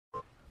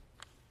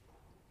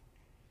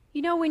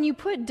You know, when you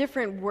put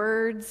different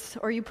words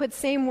or you put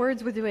same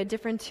words with a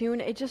different tune,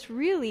 it just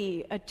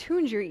really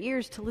attunes your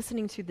ears to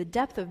listening to the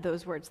depth of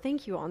those words.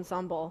 Thank you,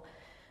 ensemble.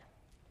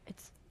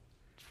 It's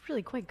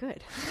really quite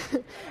good.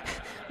 I'm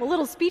a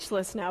little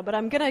speechless now, but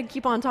I'm going to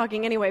keep on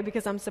talking anyway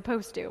because I'm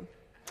supposed to.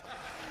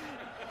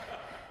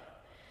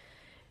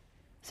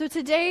 So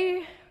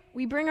today,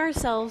 we bring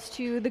ourselves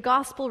to the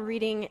gospel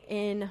reading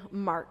in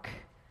Mark.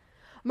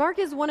 Mark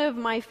is one of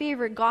my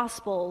favorite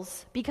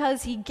gospels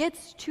because he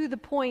gets to the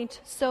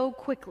point so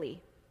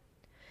quickly.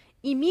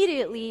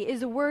 Immediately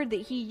is a word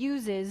that he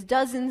uses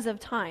dozens of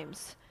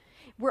times.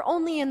 We're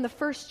only in the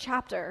first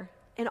chapter,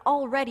 and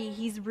already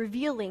he's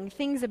revealing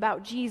things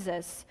about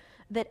Jesus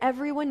that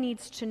everyone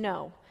needs to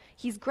know.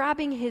 He's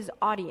grabbing his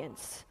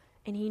audience,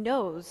 and he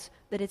knows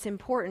that it's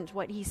important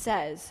what he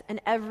says,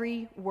 and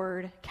every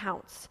word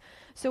counts.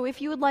 So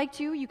if you would like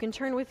to, you can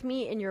turn with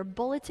me in your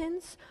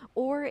bulletins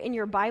or in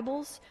your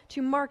Bibles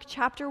to Mark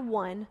chapter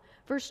 1,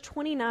 verse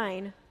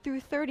 29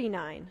 through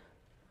 39.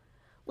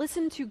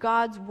 Listen to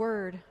God's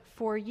word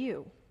for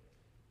you.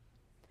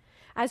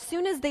 As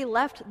soon as they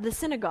left the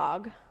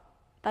synagogue,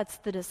 that's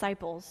the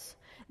disciples,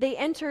 they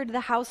entered the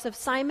house of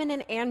Simon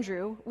and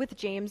Andrew with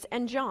James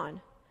and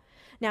John.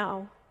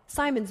 Now,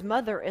 Simon's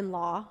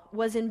mother-in-law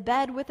was in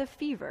bed with a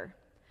fever,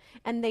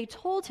 and they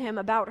told him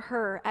about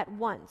her at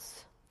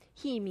once.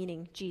 He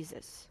meaning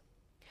Jesus.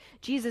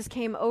 Jesus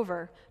came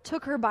over,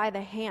 took her by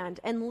the hand,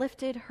 and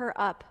lifted her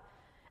up.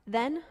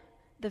 Then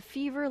the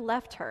fever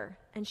left her,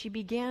 and she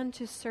began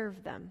to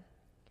serve them.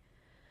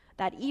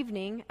 That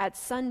evening, at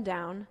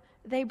sundown,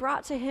 they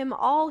brought to him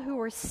all who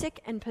were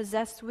sick and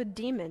possessed with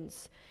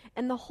demons,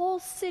 and the whole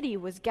city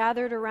was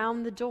gathered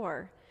around the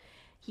door.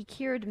 He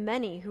cured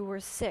many who were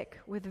sick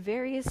with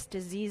various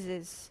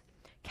diseases,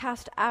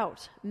 cast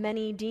out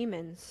many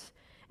demons,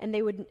 and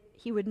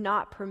he would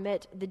not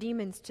permit the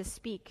demons to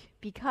speak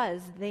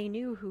because they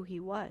knew who he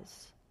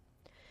was.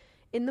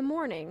 In the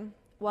morning,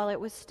 while it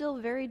was still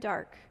very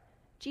dark,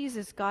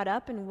 Jesus got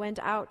up and went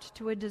out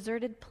to a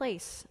deserted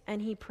place,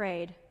 and he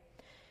prayed.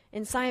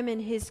 And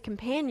Simon, his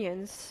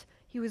companions,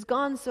 he was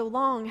gone so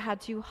long, had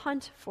to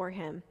hunt for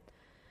him.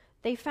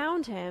 They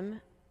found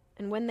him,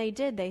 and when they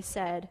did, they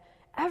said,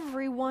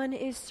 "Everyone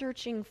is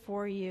searching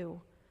for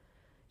you."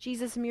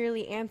 Jesus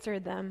merely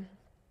answered them,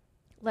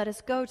 "Let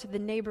us go to the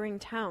neighboring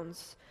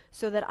towns,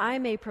 so that I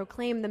may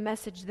proclaim the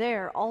message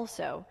there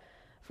also,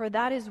 for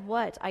that is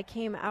what I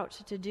came out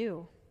to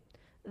do."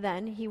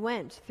 Then he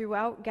went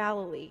throughout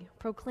Galilee,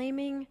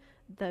 proclaiming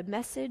the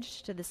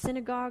message to the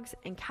synagogues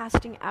and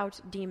casting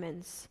out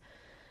demons.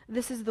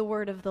 This is the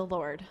word of the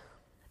Lord.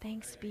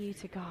 Thanks be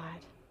to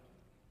God.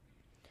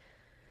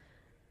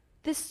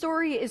 This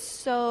story is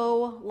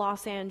so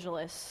Los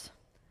Angeles.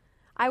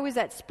 I was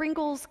at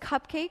Sprinkles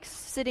Cupcakes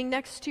sitting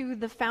next to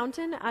the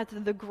fountain at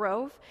the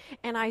Grove,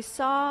 and I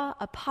saw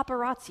a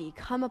paparazzi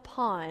come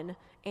upon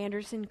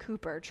Anderson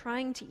Cooper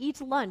trying to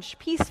eat lunch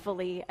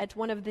peacefully at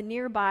one of the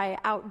nearby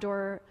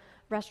outdoor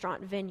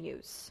restaurant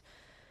venues.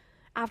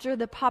 After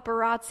the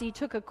paparazzi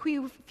took a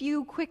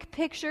few quick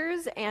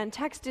pictures and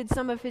texted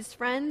some of his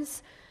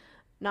friends,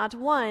 not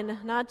one,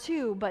 not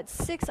two, but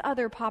 6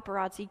 other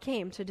paparazzi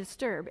came to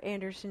disturb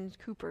Anderson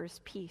Cooper's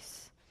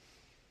peace.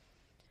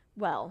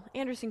 Well,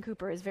 Anderson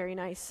Cooper is very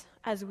nice,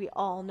 as we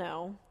all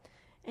know.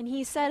 And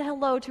he said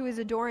hello to his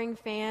adoring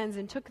fans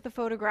and took the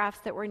photographs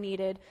that were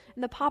needed.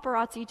 And the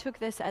paparazzi took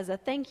this as a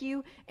thank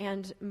you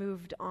and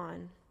moved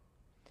on.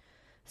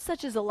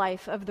 Such is a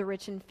life of the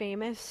rich and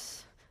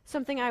famous,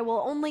 something I will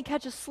only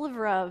catch a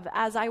sliver of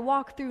as I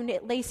walk through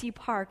Lacey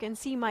Park and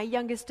see my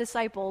youngest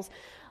disciples.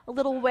 A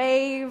little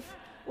wave,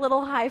 a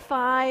little high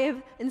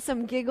five, and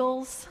some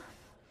giggles.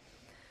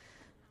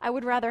 I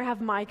would rather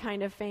have my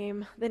kind of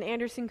fame than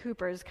Anderson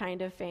Cooper's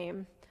kind of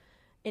fame,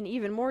 and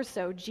even more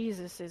so,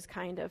 Jesus'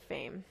 kind of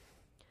fame.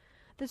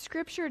 The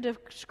scripture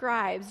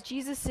describes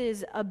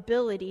Jesus'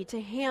 ability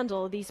to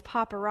handle these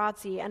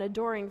paparazzi and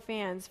adoring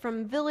fans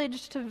from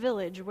village to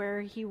village where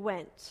he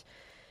went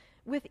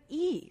with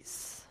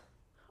ease.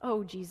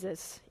 Oh,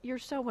 Jesus, you're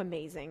so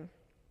amazing.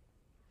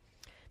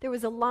 There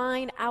was a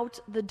line out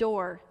the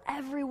door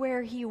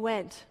everywhere he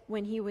went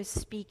when he was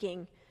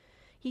speaking.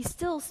 He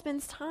still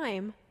spends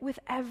time with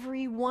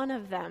every one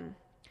of them.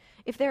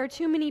 If there are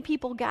too many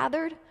people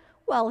gathered,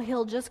 well,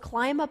 he'll just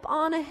climb up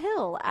on a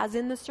hill, as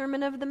in the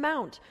Sermon of the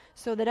Mount,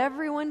 so that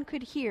everyone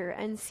could hear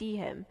and see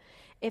him.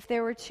 If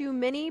there were too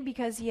many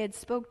because he had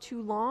spoke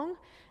too long,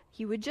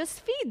 he would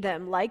just feed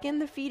them, like in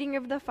the feeding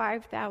of the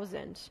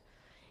 5,000.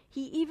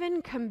 He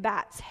even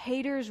combats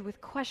haters with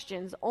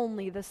questions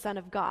only the Son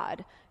of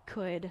God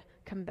could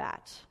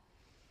combat.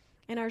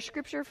 In our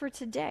scripture for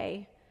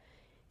today,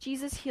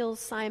 Jesus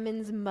heals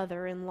Simon's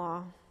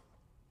mother-in-law.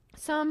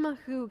 Some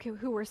who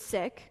were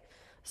sick,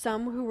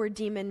 some who were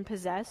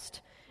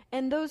demon-possessed,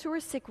 and those who were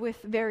sick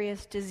with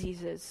various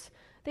diseases.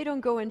 They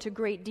don't go into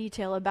great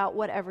detail about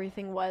what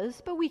everything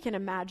was, but we can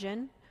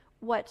imagine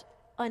what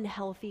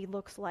unhealthy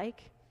looks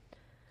like.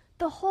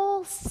 The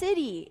whole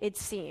city, it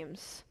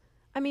seems.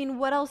 I mean,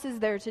 what else is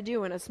there to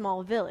do in a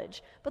small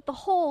village? But the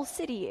whole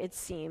city, it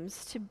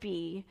seems, to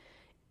be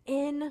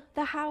in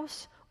the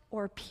house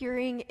or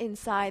peering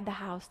inside the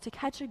house to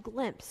catch a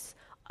glimpse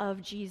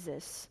of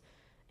Jesus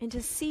and to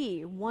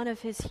see one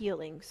of his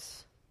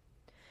healings.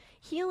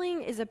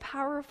 Healing is a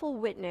powerful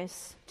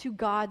witness to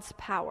God's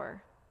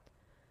power.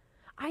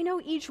 I know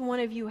each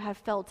one of you have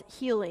felt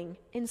healing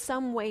in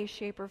some way,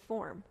 shape, or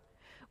form,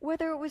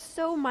 whether it was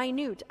so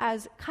minute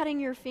as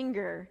cutting your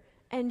finger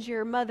and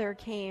your mother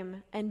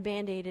came and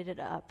band-aided it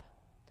up,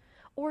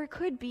 or it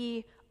could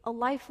be a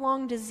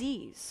lifelong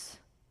disease,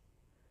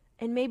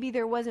 and maybe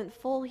there wasn't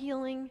full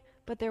healing,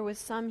 but there was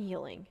some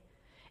healing.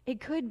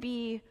 It could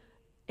be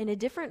in a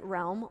different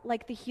realm,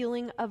 like the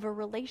healing of a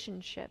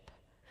relationship.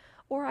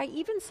 Or I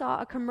even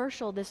saw a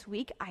commercial this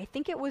week, I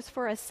think it was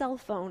for a cell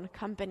phone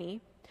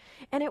company,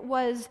 and it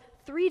was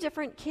 3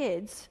 different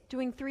kids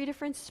doing 3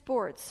 different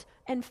sports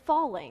and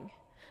falling.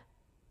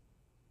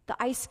 The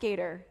ice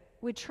skater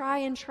would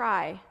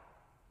try,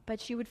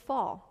 but she would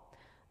fall.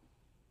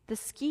 The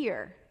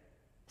skier,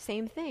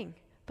 same thing,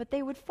 but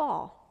they would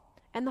fall.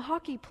 And the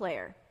hockey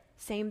player,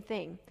 same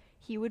thing,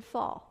 he would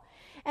fall.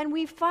 And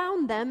we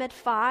found them at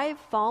 5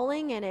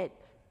 falling, and at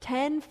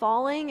 10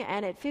 falling,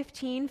 and at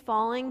 15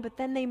 falling, but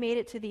then they made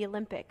it to the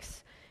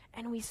Olympics.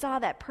 And we saw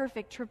that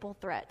perfect triple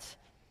threat,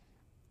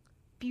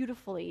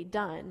 beautifully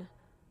done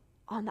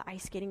on the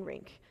ice skating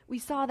rink. We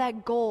saw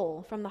that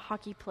goal from the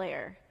hockey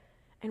player,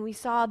 and we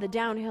saw the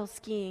downhill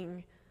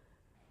skiing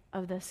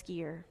of the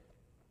skier.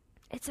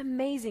 It's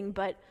amazing,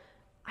 but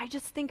I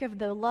just think of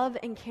the love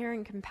and care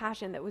and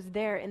compassion that was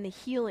there in the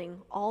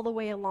healing all the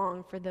way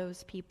along for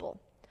those people.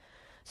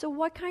 So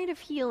what kind of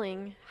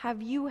healing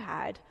have you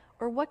had,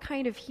 or what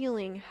kind of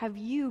healing have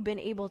you been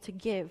able to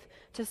give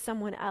to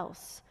someone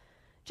else?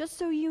 Just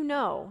so you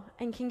know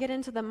and can get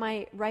into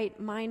the right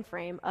mind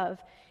frame of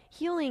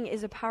healing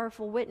is a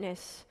powerful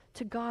witness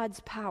to God's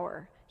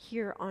power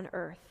here on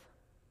earth.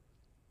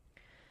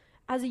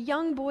 As a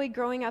young boy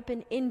growing up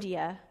in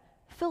India,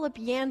 Philip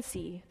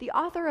Yancey, the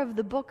author of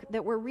the book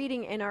that we're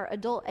reading in our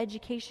adult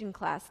education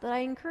class that I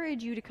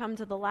encourage you to come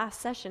to the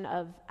last session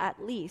of,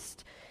 at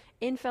least,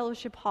 in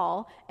Fellowship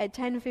Hall at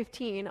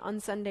 10:15 on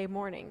Sunday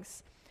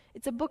mornings.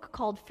 It's a book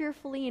called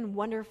Fearfully and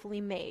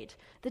Wonderfully Made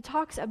that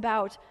talks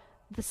about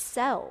the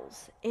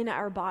cells in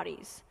our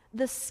bodies,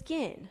 the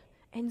skin,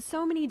 and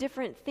so many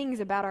different things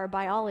about our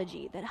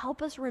biology that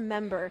help us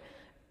remember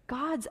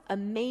God's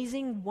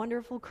amazing,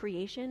 wonderful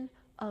creation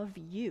of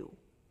you.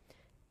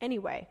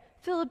 Anyway,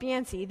 Philip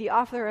Yancey, the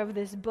author of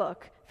this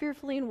book,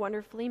 Fearfully and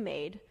Wonderfully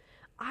Made,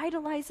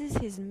 idolizes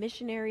his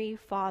missionary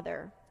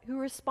father, who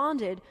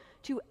responded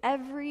to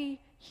every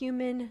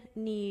human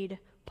need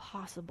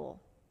possible.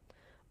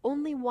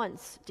 Only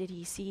once did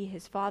he see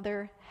his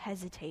father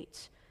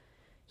hesitate.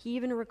 He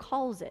even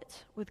recalls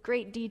it with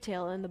great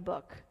detail in the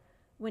book.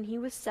 When he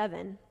was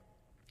 7,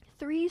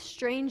 3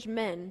 strange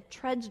men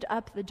trudged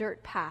up the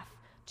dirt path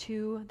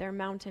to their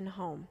mountain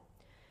home.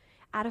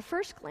 At a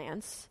first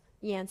glance,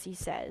 Yancey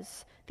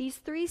says, these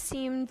 3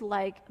 seemed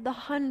like the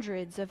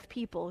hundreds of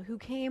people who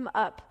came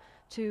up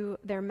to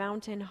their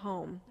mountain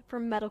home for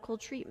medical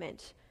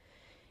treatment.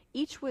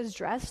 Each was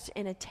dressed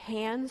in a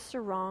tan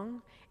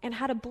sarong and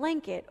had a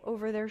blanket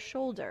over their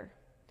shoulder.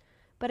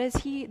 But as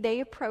they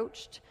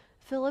approached,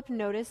 Philip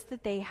noticed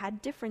that they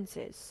had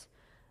differences.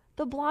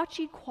 The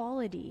blotchy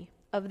quality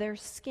of their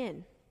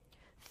skin,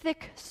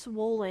 thick,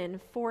 swollen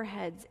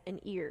foreheads and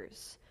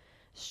ears,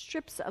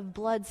 strips of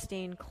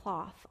blood-stained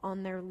cloth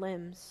on their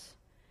limbs.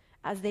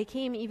 As they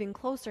came even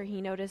closer,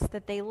 he noticed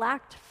that they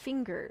lacked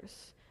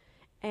fingers,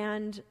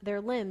 and their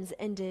limbs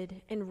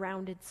ended in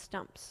rounded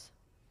stumps.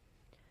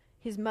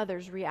 His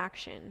mother's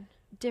reaction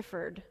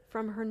differed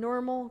from her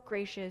normal,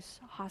 gracious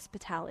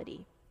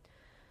hospitality.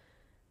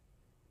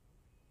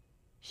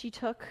 She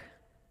took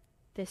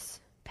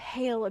this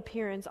pale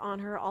appearance on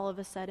her all of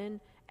a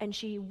sudden, and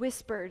she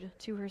whispered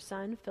to her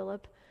son,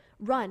 Philip,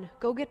 "Run,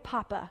 go get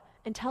Papa,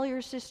 and tell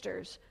your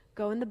sisters,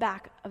 go in the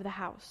back of the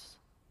house."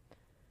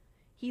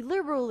 He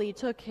liberally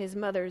took his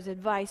mother's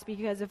advice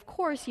because, of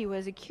course, he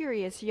was a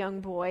curious young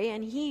boy,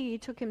 and he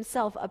took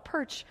himself a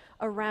perch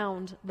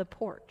around the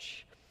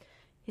porch.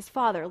 His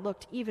father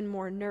looked even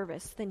more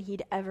nervous than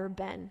he'd ever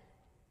been.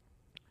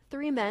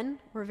 3 men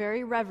were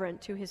very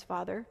reverent to his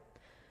father,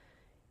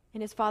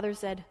 and his father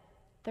said,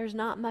 "There's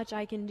not much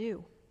I can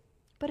do."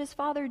 But his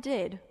father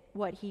did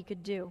what he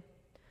could do.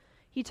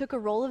 He took a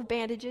roll of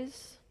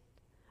bandages,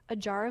 a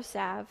jar of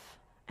salve,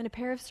 and a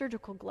pair of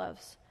surgical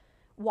gloves,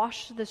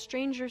 washed the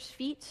strangers'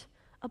 feet,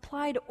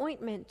 applied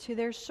ointment to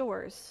their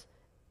sores,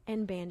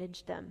 and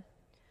bandaged them.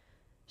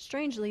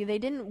 Strangely, they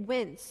didn't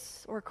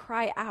wince or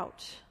cry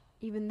out,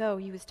 even though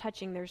he was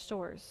touching their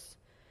sores.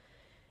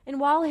 And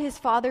while his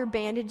father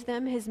bandaged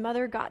them, his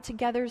mother got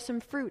together some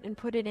fruit and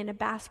put it in a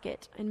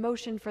basket and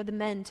motioned for the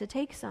men to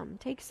take some,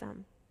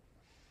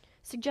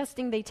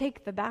 suggesting they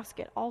take the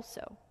basket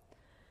also.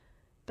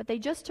 But they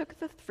just took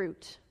the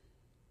fruit,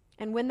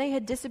 and when they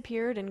had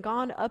disappeared and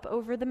gone up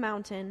over the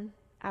mountain,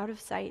 out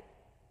of sight,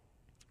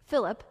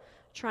 Philip,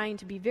 trying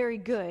to be very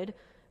good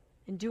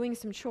and doing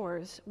some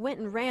chores, went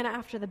and ran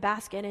after the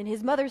basket, and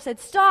his mother said,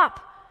 "Stop!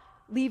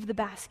 Leave the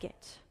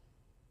basket."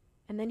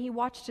 And then he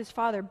watched his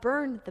father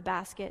burn the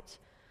basket,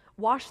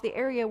 wash the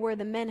area where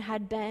the men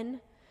had been.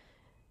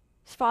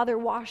 His father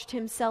washed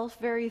himself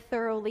very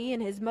thoroughly,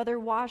 and his mother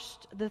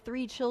washed the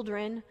 3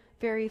 children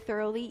very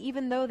thoroughly,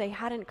 even though they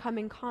hadn't come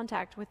in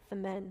contact with the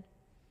men.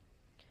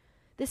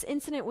 This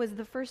incident was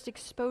the first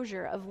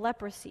exposure of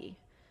leprosy,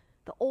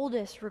 the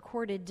oldest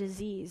recorded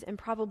disease and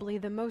probably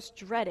the most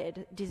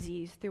dreaded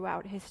disease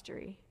throughout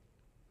history.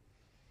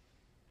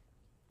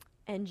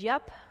 And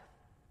yep,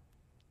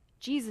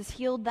 Jesus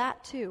healed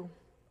that too.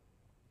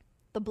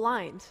 The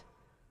blind,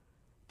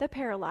 the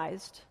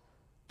paralyzed,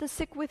 the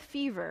sick with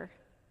fever,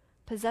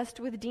 possessed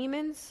with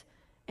demons,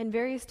 and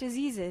various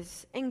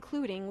diseases,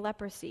 including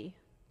leprosy.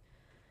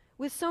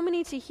 With so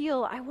many to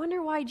heal, I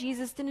wonder why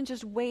Jesus didn't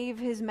just wave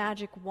his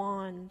magic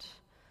wand.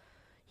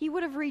 He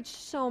would have reached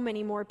so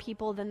many more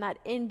people than that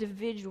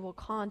individual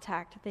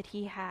contact that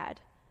he had.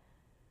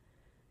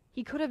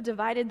 He could have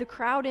divided the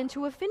crowd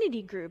into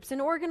affinity groups and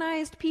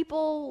organized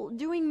people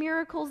doing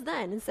miracles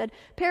then and said,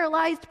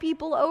 paralyzed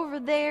people over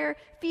there,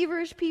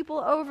 feverish people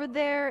over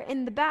there,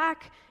 in the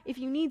back, if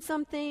you need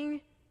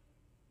something.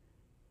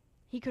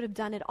 He could have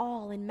done it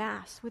all in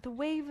mass with a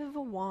wave of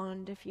a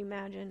wand, if you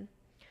imagine.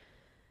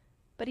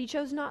 But he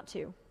chose not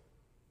to.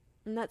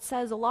 And that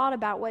says a lot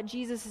about what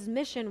Jesus'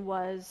 mission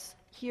was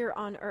here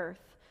on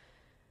earth.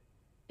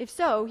 If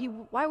so,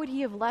 why would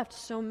he have left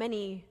so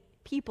many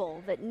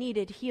people that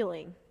needed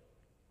healing?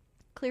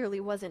 Clearly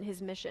wasn't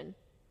his mission.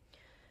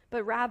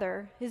 But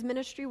rather, his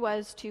ministry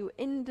was to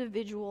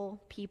individual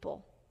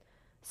people,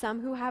 some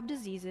who have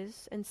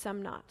diseases and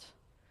some not.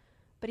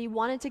 But he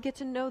wanted to get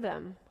to know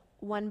them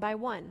one by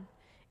one.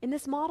 And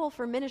this model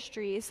for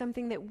ministry is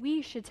something that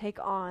we should take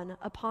on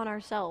upon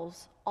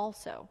ourselves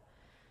also.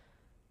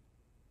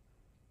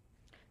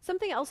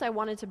 Something else I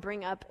wanted to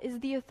bring up is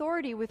the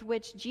authority with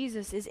which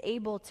Jesus is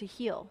able to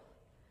heal.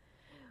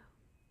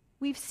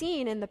 We've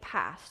seen in the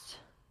past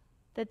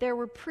that there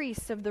were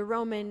priests of the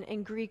Roman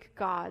and Greek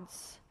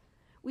gods.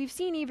 We've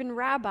seen even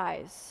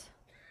rabbis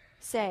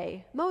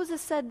say,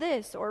 Moses said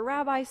this, or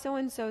Rabbi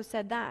so-and-so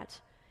said that.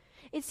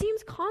 It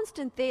seems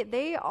constant that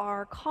they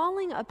are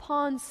calling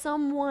upon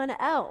someone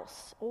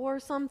else or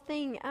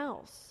something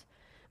else.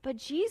 But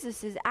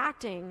Jesus is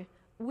acting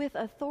with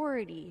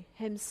authority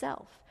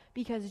himself,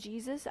 because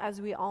Jesus,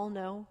 as we all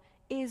know,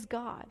 is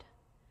God.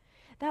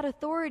 That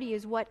authority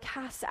is what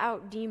casts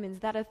out demons.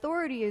 That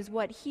authority is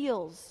what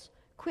heals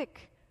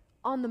quick,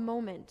 on the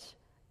moment,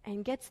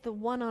 and gets the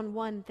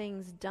one-on-one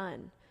things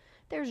done.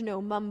 There's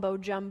no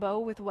mumbo-jumbo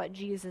with what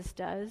Jesus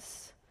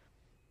does.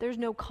 There's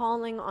no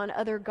calling on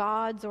other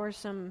gods or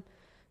some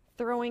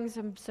throwing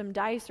some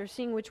dice or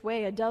seeing which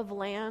way a dove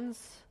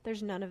lands.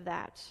 There's none of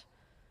that.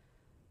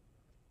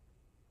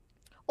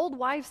 Old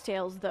wives'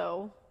 tales,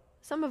 though,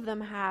 some of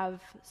them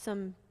have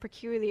some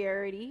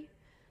peculiarity.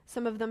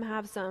 Some of them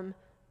have some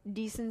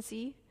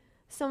decency.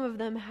 Some of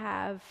them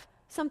have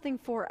something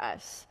for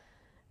us.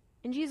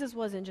 And Jesus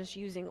wasn't just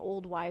using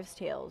old wives'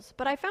 tales.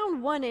 But I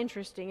found one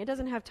interesting. It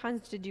doesn't have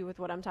tons to do with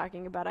what I'm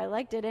talking about. I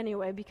liked it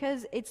anyway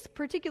because it's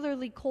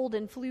particularly cold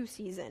and flu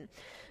season.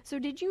 So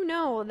did you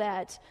know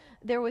that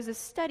there was a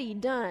study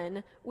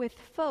done with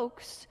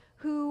folks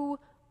who,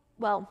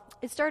 well,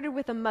 it started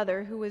with a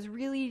mother who was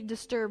really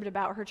disturbed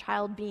about her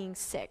child being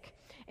sick.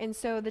 And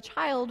so the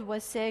child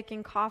was sick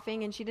and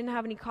coughing, and she didn't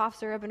have any cough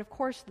syrup. And of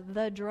course,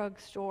 the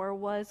drugstore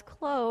was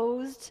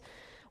closed.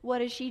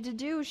 What is she to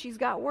do? She's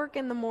got work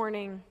in the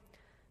morning.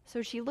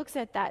 So she looks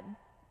at that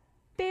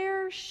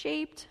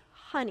bear-shaped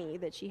honey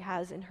that she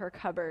has in her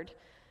cupboard.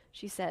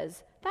 She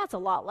says, that's a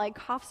lot like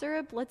cough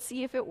syrup. Let's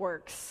see if it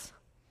works.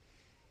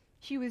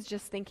 She was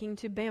just thinking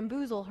to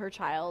bamboozle her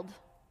child,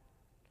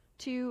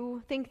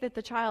 to think that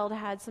the child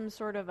had some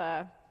sort of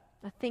a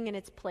thing in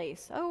its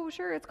place. Oh,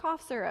 sure, it's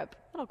cough syrup.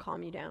 That'll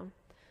calm you down.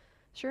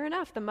 Sure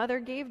enough, the mother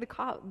gave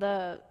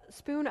the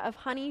spoon of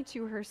honey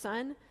to her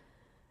son,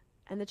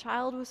 and the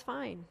child was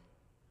fine.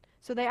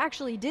 So they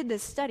actually did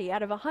this study.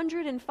 Out of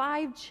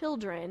 105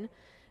 children,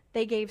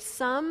 they gave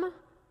some,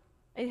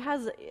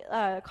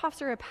 cough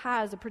syrup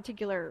has a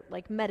particular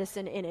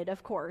medicine in it,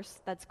 of course,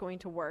 that's going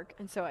to work.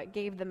 And so it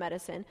gave the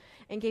medicine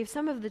and gave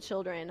some of the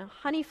children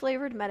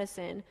honey-flavored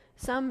medicine,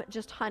 some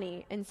just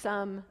honey, and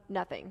some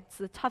nothing. It's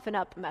the toughen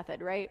up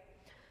method, right?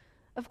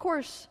 Of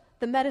course,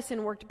 the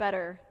medicine worked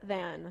better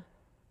than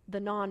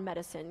the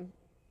non-medicine,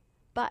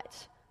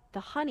 but the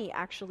honey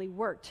actually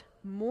worked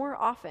more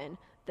often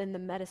than the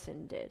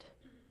medicine did.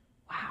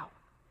 Wow.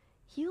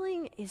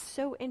 Healing is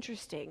so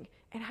interesting.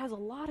 It has a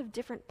lot of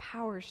different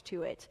powers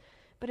to it,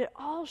 but it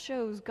all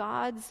shows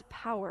God's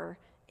power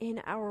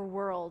in our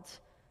world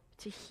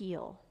to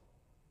heal.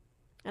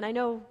 And I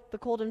know the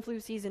cold and flu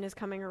season is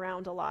coming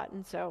around a lot,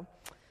 and so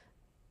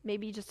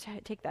maybe just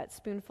take that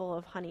spoonful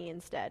of honey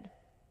instead.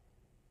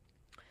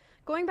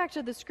 Going back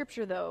to the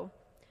scripture, though,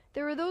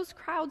 there were those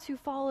crowds who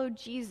followed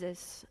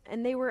Jesus,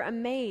 and they were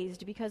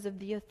amazed because of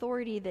the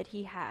authority that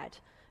he had,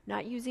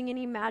 not using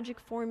any magic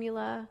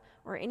formula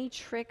or any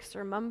tricks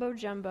or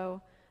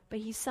mumbo-jumbo, but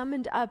he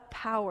summoned up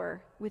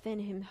power within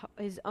him,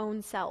 his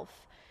own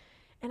self.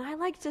 And I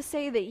like to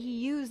say that he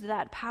used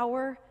that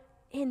power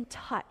in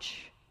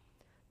touch.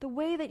 The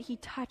way that he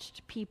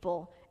touched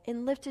people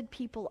and lifted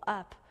people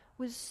up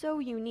was so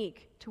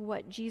unique to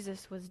what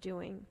Jesus was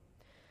doing.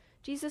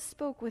 Jesus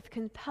spoke with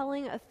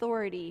compelling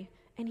authority,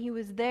 and he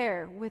was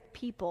there with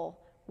people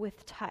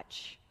with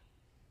touch.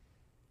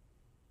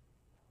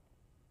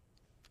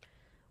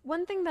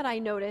 One thing that I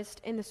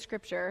noticed in the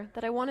scripture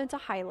that I wanted to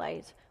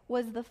highlight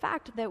was the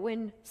fact that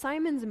when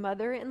Simon's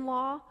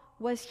mother-in-law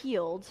was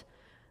healed,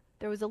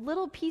 there was a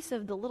little piece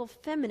of the little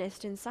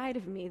feminist inside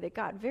of me that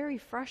got very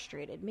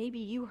frustrated. Maybe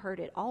you heard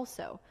it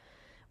also.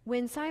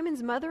 When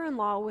Simon's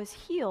mother-in-law was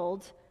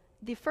healed,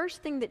 the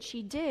first thing that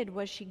she did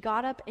was she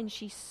got up and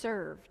she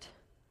served.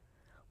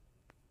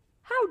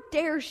 How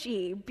dare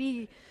she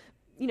be,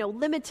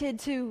 limited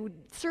to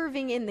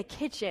serving in the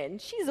kitchen?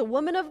 She's a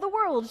woman of the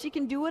world. She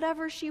can do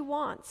whatever she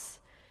wants.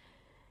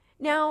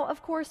 Now,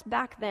 of course,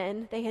 back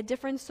then, they had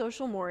different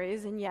social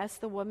mores, and yes,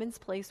 the woman's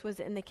place was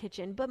in the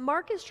kitchen, but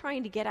Mark is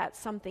trying to get at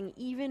something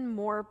even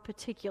more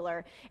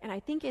particular, and I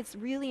think it's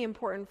really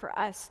important for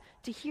us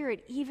to hear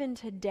it even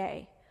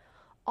today.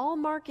 All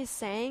Mark is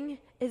saying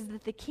is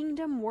that the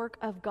kingdom work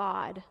of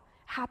God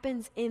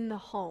happens in the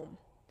home.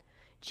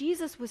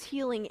 Jesus was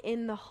healing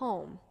in the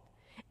home,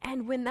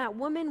 and when that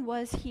woman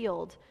was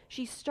healed,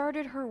 she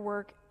started her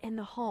work in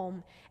the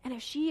home, and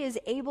if she is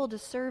able to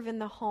serve in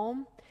the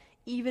home,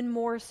 even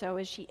more so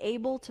is she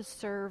able to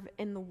serve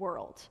in the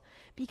world,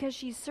 because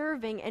she's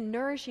serving and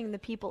nourishing the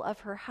people of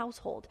her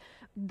household.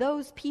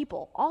 Those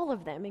people, all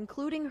of them,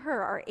 including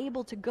her, are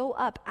able to go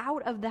up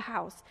out of the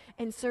house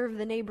and serve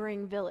the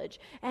neighboring village.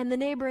 And the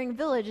neighboring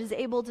village is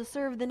able to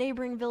serve the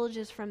neighboring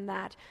villages from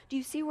that. Do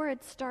you see where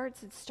it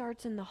starts? It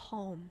starts in the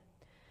home.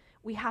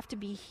 We have to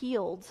be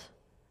healed,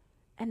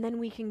 and then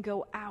we can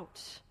go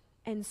out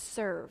and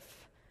serve.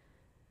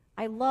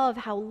 I love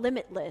how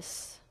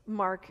limitless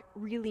Mark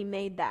really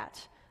made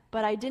that,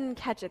 but I didn't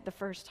catch it the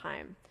first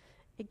time.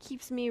 It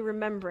keeps me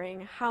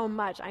remembering how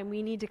much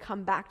we need to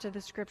come back to the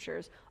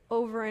scriptures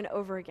over and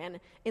over again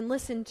and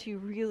listen to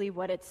really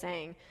what it's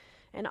saying.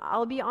 And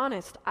I'll be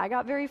honest, I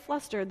got very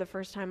flustered the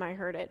first time I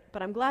heard it,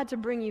 but I'm glad to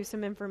bring you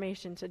some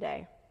information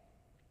today.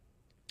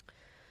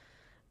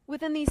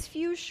 Within these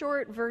few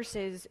short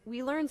verses,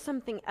 we learn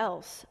something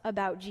else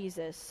about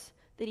Jesus,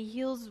 that he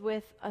heals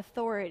with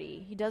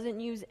authority. He doesn't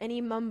use any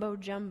mumbo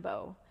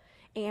jumbo.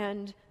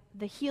 And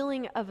the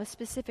healing of a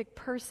specific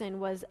person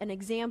was an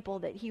example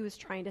that he was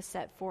trying to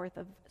set forth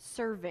of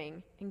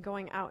serving and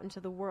going out into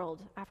the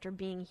world after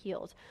being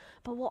healed.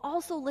 But we'll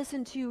also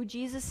listen to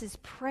Jesus'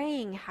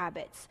 praying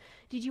habits.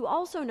 Did you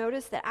also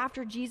notice that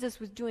after Jesus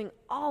was doing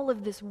all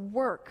of this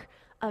work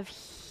of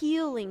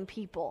healing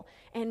people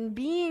and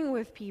being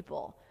with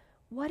people,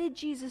 what did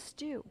Jesus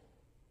do?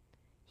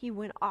 He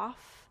went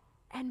off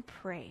and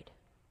prayed.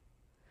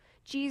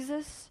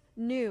 Jesus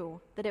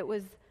knew that it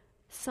was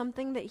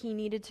something that he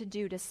needed to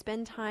do to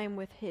spend time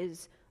with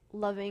his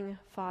loving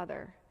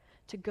Father,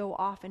 to go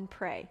off and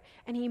pray.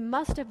 And he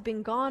must have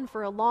been gone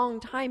for a long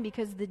time,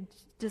 because the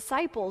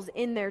disciples,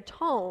 in their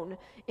tone,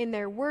 in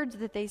their words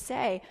that they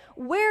say,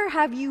 "Where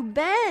have you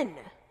been?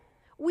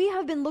 We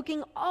have been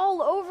looking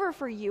all over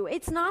for you.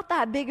 It's not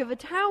that big of a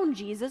town,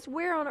 Jesus.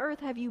 Where on earth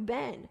have you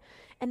been?"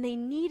 And they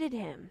needed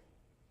him.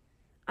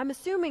 I'm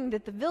assuming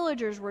that the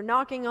villagers were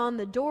knocking on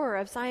the door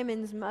of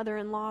Simon's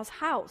mother-in-law's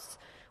house.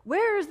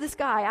 "Where is this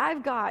guy?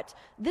 I've got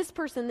this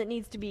person that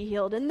needs to be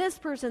healed and this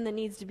person that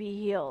needs to be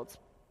healed."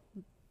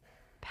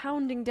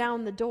 Pounding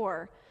down the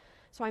door.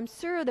 So I'm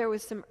sure there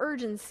was some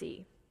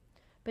urgency.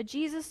 But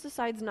Jesus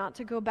decides not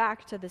to go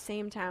back to the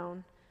same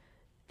town.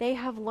 They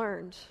have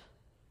learned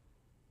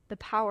the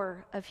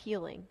power of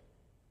healing.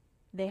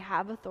 They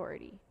have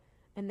authority,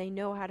 and they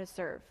know how to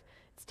serve.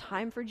 It's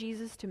time for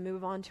Jesus to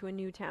move on to a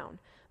new town,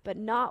 but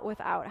not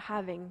without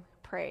having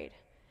prayed.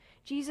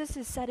 Jesus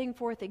is setting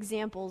forth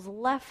examples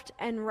left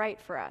and right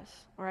for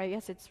us. Or I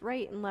guess it's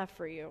right and left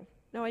for you.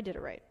 No, I did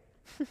it right.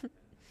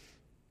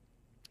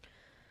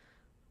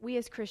 We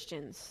as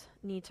Christians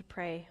need to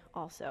pray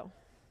also.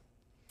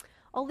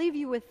 I'll leave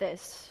you with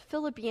this.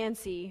 Philip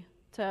Yancey,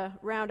 to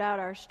round out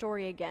our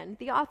story again,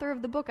 the author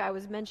of the book I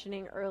was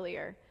mentioning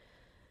earlier,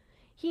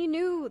 he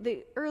knew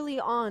early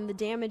on the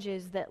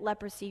damages that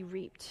leprosy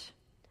reaped.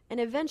 And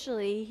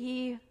eventually,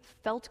 he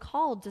felt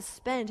called to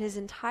spend his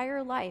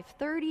entire life,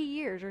 30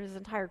 years, or his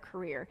entire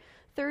career,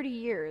 30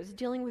 years,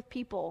 dealing with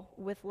people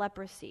with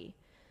leprosy.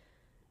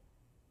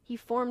 He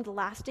formed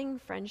lasting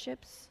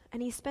friendships,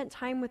 and he spent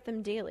time with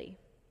them daily.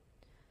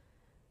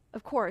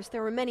 Of course,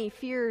 there were many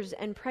fears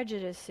and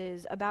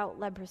prejudices about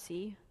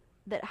leprosy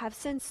that have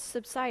since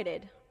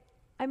subsided.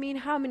 I mean,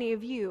 how many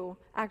of you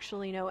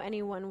actually know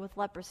anyone with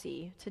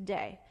leprosy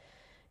today?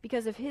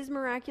 Because of his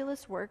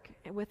miraculous work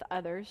with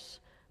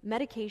others,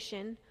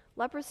 medication,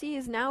 leprosy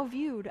is now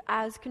viewed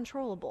as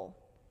controllable,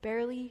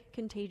 barely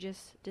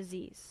contagious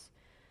disease.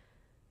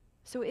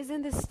 So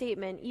isn't this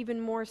statement even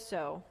more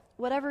so?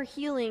 Whatever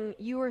healing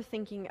you were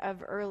thinking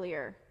of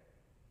earlier,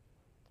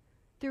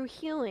 through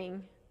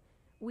healing,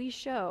 we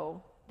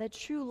show that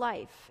true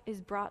life is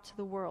brought to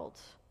the world,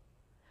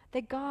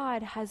 that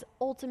God has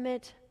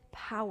ultimate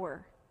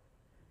power,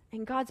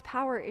 And God's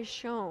power is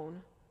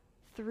shown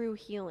through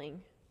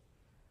healing.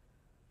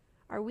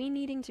 Are we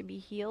needing to be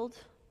healed?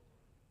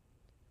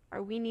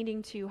 Are we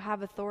needing to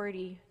have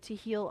authority to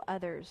heal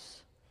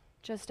others,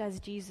 just as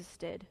Jesus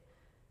did?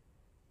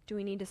 Do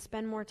we need to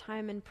spend more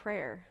time in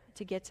prayer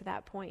to get to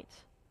that point?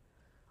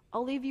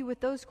 I'll leave you with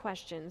those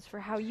questions for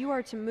how you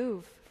are to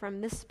move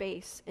from this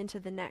space into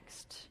the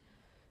next.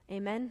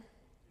 Amen?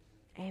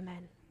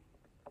 Amen.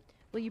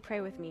 Will you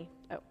pray with me?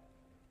 Oh,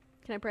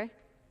 can I pray?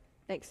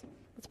 Thanks.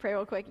 Let's pray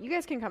real quick. You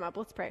guys can come up.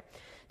 Let's pray.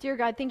 Dear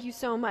God, thank you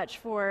so much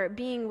for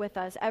being with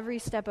us every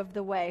step of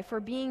the way, for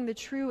being the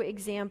true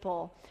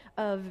example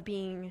of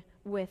being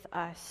with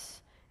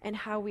us and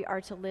how we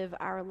are to live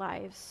our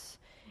lives.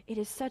 It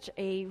is such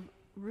a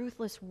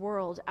ruthless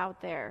world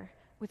out there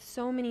with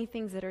so many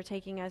things that are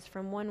taking us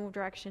from one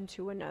direction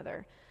to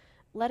another.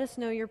 Let us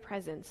know your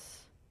presence.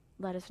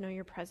 Let us know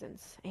your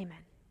presence.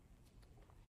 Amen.